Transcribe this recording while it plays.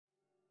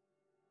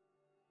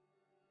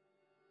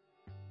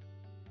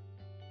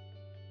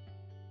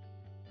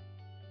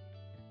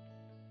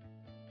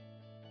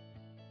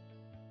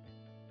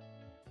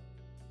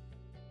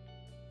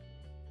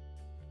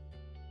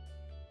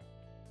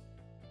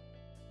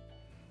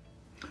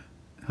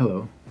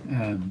Hello,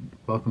 and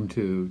welcome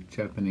to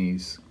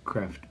Japanese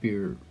craft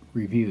beer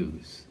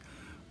reviews.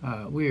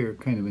 We're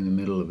kind of in the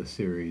middle of a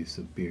series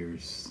of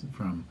beers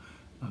from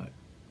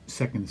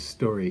Second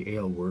Story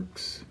Ale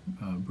Works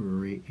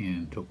brewery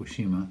in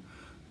Tokushima.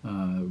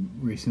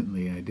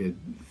 Recently I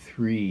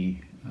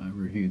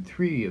reviewed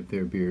three of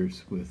their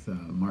beers with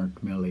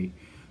Mark Melly,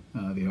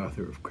 the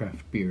author of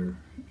Craft Beer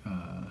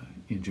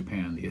in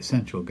Japan, the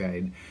Essential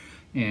Guide.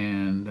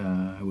 And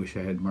I wish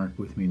I had Mark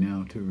with me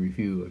now to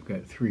review. I've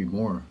got three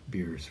more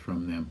beers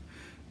from them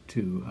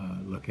to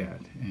look at,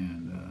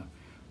 and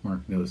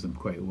Mark knows them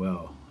quite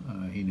well.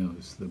 He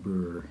knows the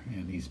brewer,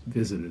 and he's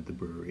visited the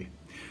brewery.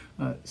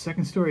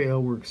 Second Story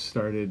Ale Works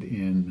started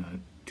in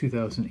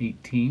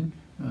 2018,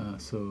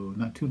 so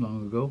not too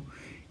long ago,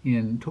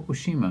 in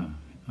Tokushima,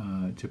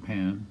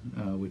 Japan,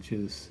 which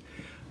is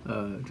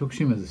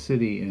Tokushima is a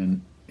city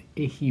in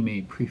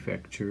Ehime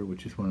Prefecture,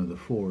 which is one of the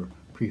four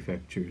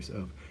prefectures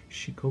of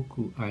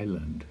Shikoku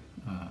Island,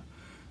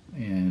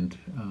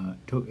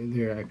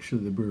 they're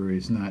actually, the brewery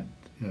is not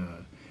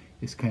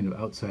is kind of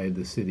outside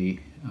the city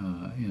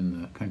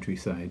in the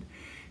countryside,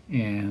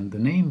 and the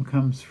name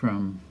comes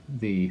from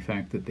the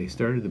fact that they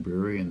started the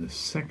brewery in the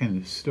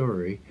second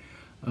story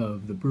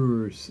of the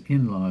brewer's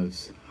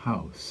in-laws'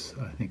 house,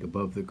 I think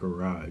above the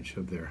garage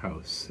of their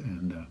house,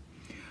 and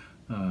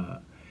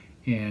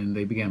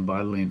they began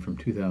bottling from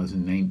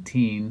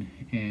 2019,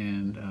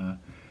 and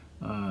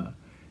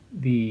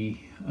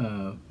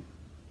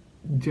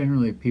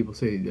generally people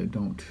say that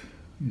don't,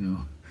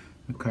 the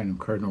kind of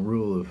cardinal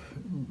rule of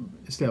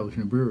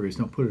establishing a brewery is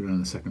don't put it on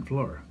the second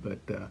floor, but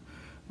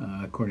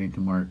according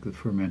to Mark, the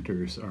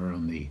fermenters are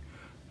on the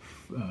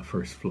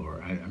first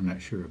floor. I'm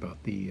not sure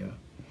about the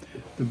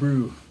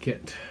brew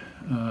kit,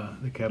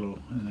 the kettle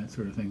and that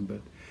sort of thing, but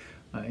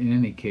in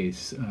any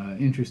case,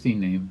 interesting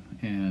name,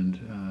 and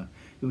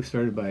it was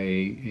started by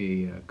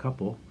a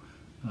couple,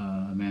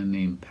 a man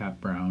named Pat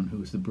Brown, who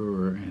was the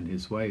brewer, and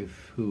his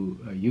wife,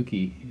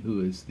 Yuki,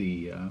 who is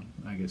the,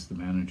 I guess, the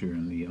manager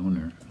and the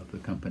owner of the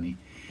company.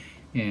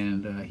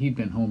 And he'd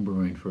been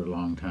homebrewing for a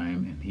long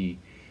time, and he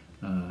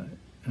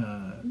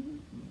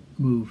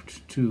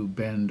moved to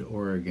Bend,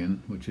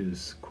 Oregon, which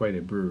is quite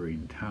a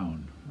brewing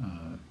town.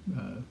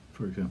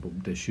 For example,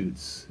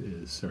 Deschutes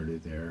is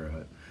started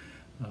there,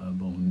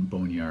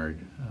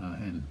 Boneyard,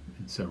 and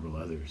several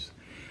others.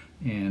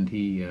 And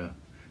he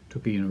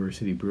took a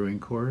university brewing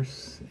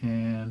course,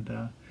 and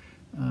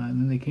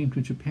then they came to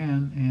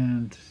Japan,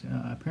 and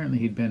apparently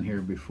he'd been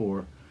here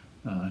before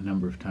a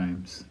number of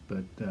times,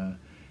 but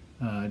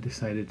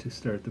decided to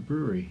start the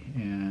brewery,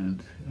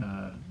 and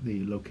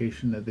the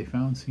location that they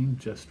found seemed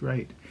just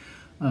right.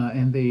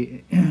 And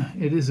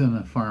it is in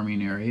a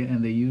farming area,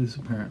 and they use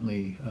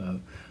apparently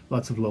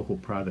lots of local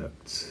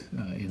products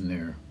in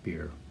their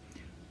beer.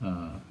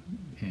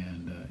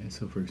 And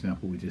so, for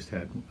example, we just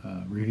had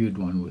reviewed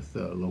one with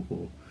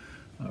local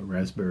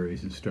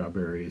raspberries and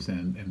strawberries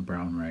and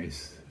brown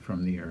rice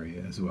from the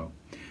area as well.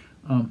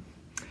 We're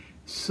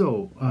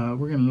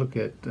going to look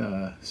at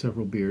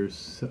several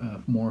beers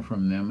more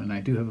from them, and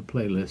I do have a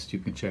playlist. You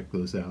can check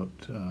those out.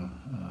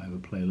 I have a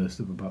playlist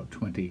of about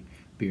 20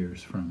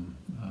 beers from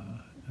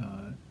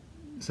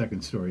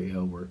Second Story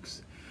Ale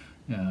Works.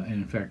 And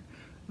in fact,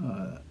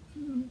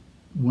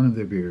 one of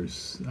their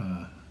beers,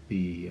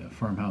 the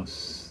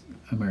Farmhouse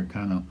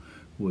Americano,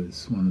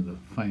 was one of the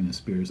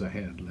finest beers I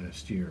had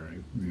last year. I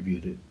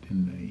reviewed it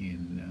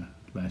in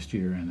last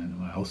year, and then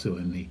also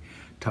in the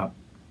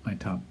my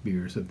top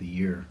beers of the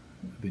year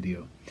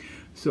video.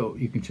 So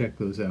you can check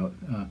those out.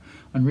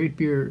 On Rate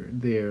Beer,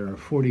 there are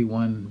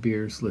 41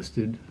 beers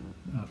listed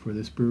for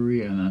this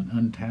brewery, and on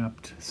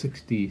Untapped,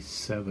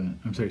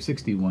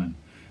 61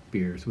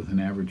 beers with an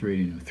average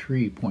rating of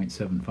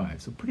 3.75.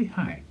 So pretty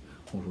high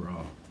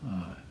overall,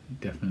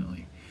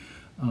 definitely.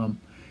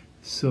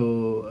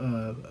 So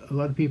a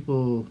lot of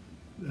people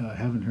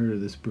haven't heard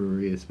of this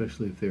brewery,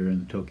 especially if they're in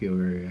the Tokyo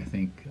area, I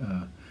think.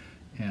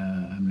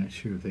 I'm not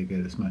sure if they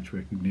get as much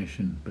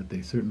recognition, but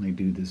they certainly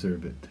do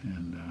deserve it,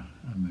 and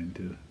I'm going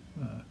to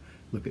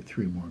look at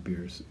three more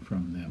beers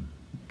from them.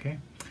 Okay?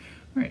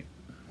 All right.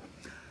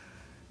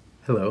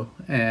 Hello,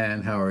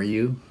 and how are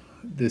you?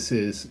 This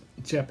is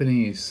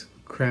Japanese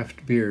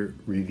Craft Beer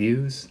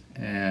Reviews,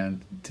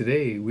 and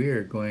today we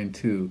are going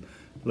to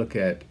look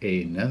at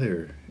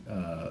another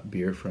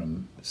beer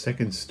from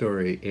Second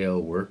Story Ale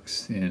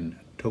Works in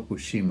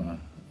Tokushima,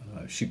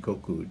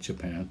 Shikoku,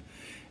 Japan.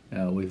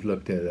 We've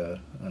looked at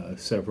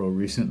several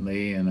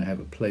recently, and I have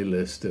a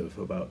playlist of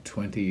about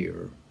 20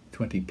 or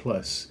 20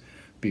 plus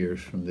beers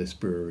from this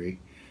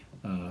brewery.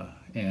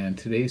 And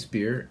today's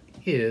beer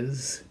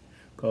is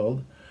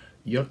called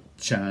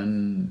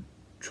Yocchan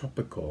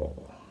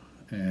Tropical,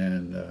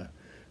 and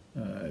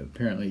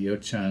apparently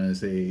Yocchan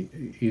is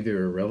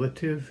either a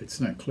relative. It's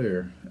not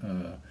clear.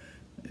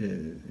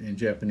 In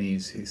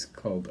Japanese, he's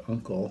called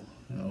Uncle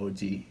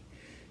Oji,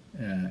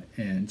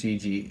 and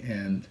Gigi,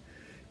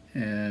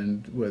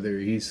 and whether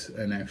he's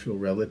an actual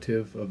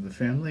relative of the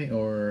family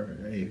or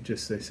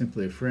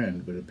simply a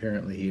friend. But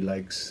apparently he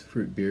likes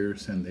fruit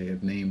beers, and they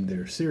have named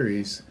their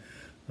series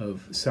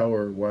of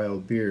sour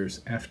wild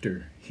beers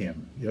after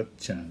him,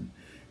 Yocchan.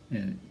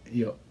 And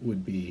Yo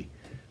would be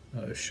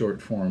a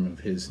short form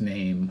of his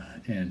name,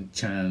 and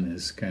Chan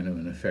is kind of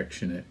an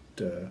affectionate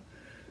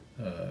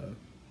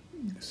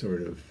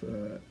sort of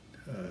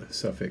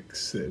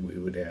suffix that we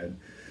would add,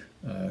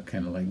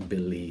 kind of like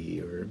Billy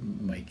or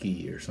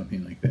Mikey or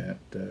something like that.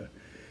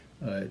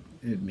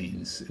 It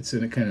means it's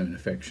a kind of an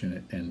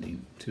affectionate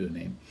ending to a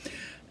name.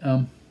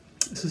 So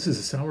this is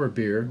a sour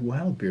beer,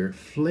 wild beer,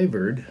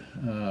 flavored,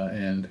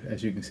 and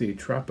as you can see,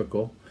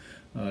 tropical.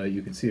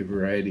 You can see a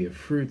variety of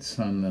fruits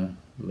on the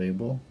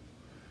label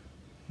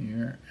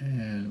here,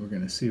 and we're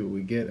going to see what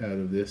we get out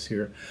of this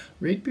here.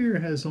 Rate Beer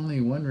has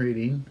only one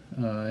rating,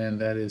 and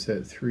that is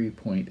at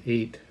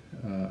 3.8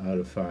 out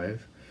of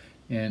 5.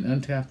 And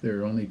Untapped, there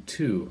are only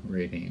 2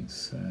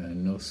 ratings,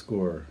 no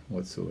score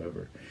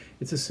whatsoever.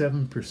 It's a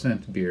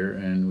 7% beer,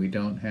 and we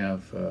don't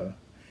have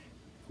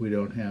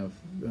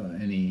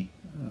any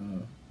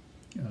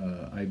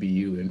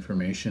IBU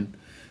information,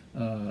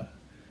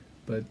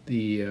 but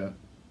the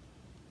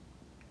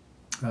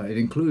it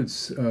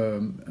includes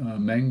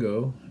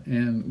mango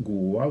and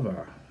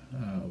guava,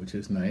 which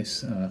is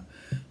nice. And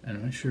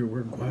I'm not sure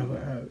where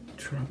guava,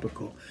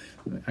 tropical.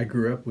 I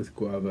grew up with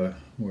guava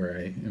where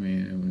I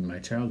mean, in my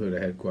childhood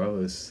I had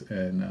guavas,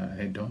 and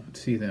I don't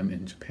see them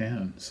in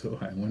Japan, so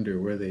I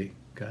wonder where they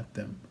got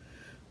them.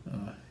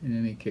 In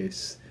any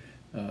case,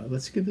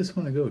 let's give this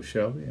one a go,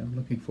 shall we? I'm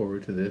looking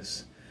forward to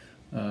this.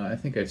 I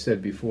think I've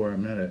said before,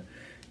 I'm not a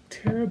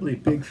terribly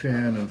big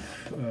fan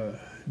of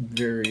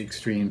very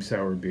extreme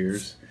sour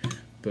beers,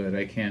 but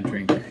I can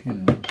drink, you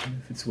know,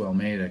 if it's well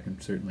made, I can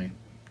certainly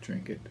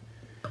drink it.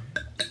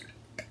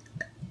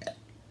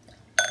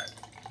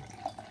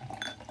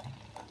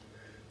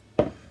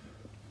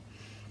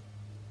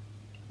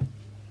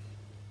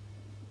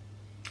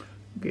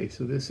 Okay,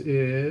 so this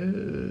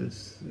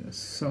is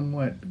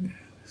somewhat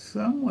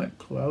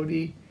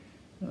cloudy,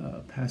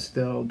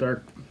 pastel,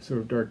 sort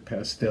of dark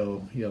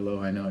pastel yellow.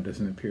 I know it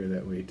doesn't appear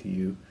that way to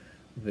you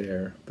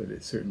there, but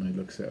it certainly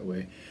looks that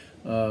way.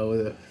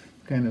 With a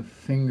kind of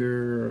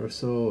finger or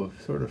so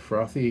of sort of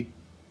frothy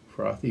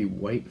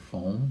white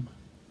foam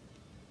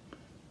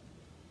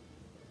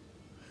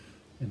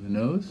in the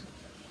nose.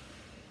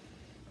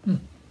 Oh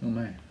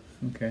my,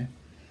 okay.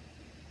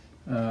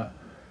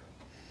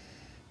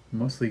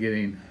 Mostly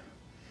getting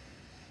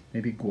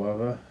maybe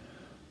guava,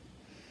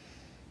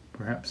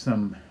 perhaps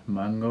some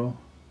mango,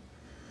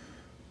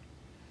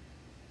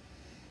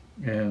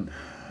 and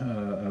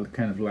a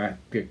kind of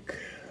lactic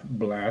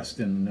blast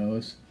in the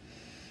nose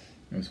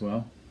as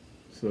well.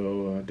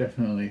 So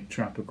definitely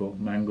tropical,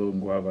 mango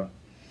and guava.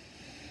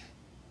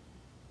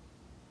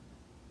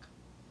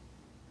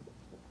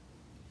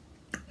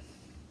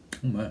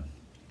 Oh my.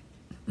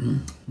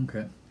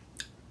 Okay.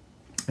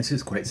 This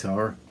is quite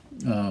sour.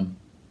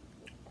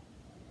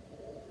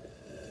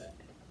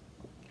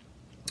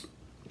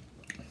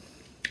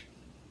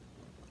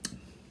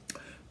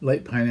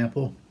 Light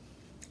pineapple.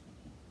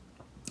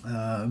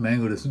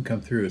 Mango doesn't come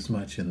through as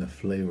much in the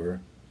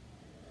flavor.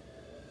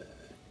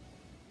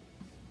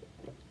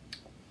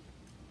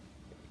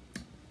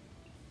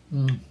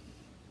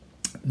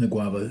 The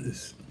guava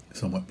is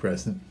somewhat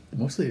present.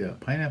 Mostly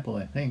pineapple,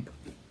 I think.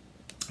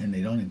 And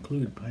they don't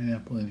include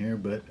pineapple in here,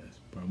 but it's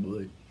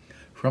probably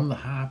from the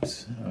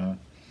hops.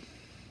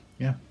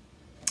 Yeah,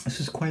 this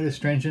is quite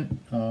astringent.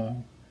 A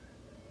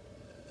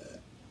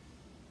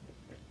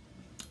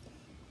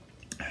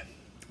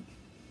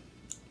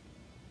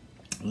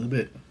little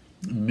bit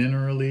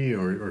minerally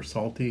or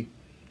salty,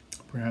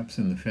 perhaps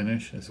in the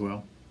finish as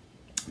well.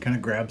 Kind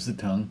of grabs the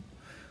tongue,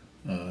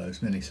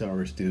 as many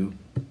sours do.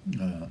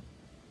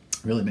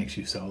 Really makes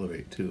you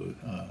salivate too.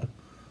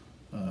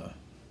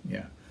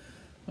 Yeah.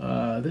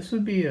 This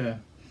would be a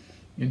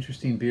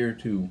interesting beer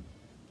to,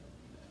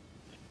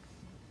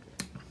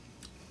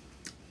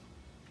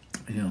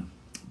 you know,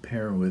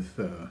 pair with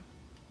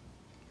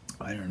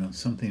I don't know,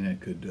 something that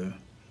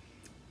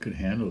could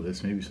handle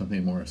this. Maybe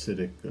something more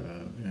acidic, you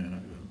know,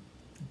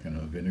 kind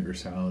of a vinegar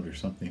salad or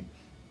something.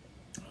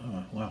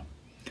 Wow,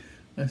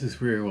 this is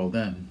very well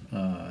done.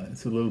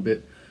 It's a little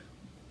bit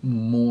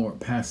more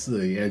past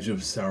the edge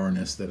of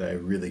sourness that I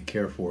really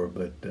care for,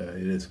 but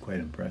it is quite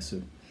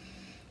impressive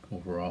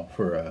overall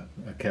for a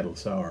kettle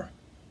sour.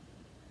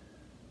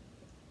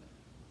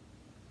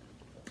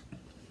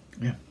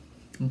 Yeah,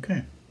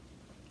 okay,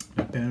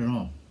 not bad at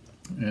all.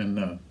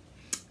 And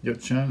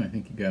Yocchan, I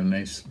think you got a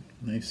nice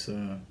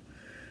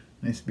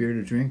beer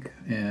to drink.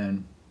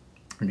 And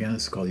again,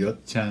 it's called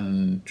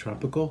Yocchan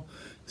Tropical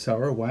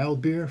Sour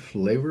Wild Beer,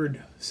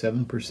 flavored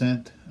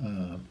 7%.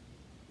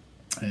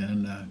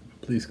 And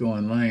please go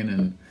online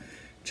and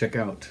check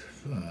out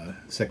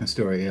Second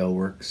Story Ale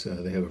Works.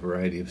 They have a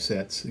variety of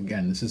sets.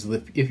 Again, this is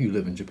if you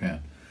live in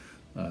Japan.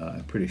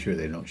 I'm pretty sure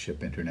they don't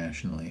ship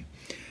internationally.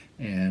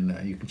 And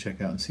you can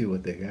check out and see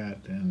what they got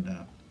and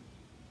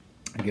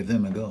give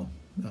them a go.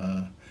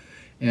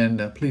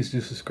 And please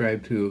do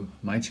subscribe to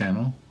my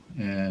channel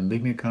and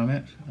leave me a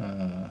comment.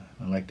 I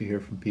like to hear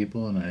from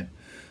people, and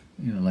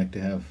like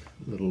to have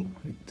little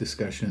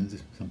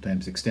discussions,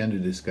 sometimes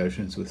extended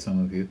discussions with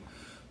some of you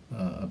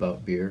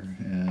about beer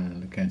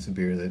and the kinds of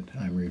beer that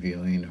I'm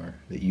reviewing or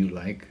that you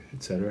like,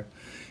 etc.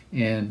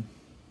 And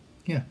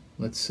yeah,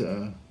 let's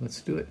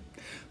do it.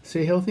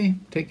 Stay healthy.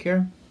 Take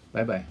care.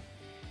 Bye bye.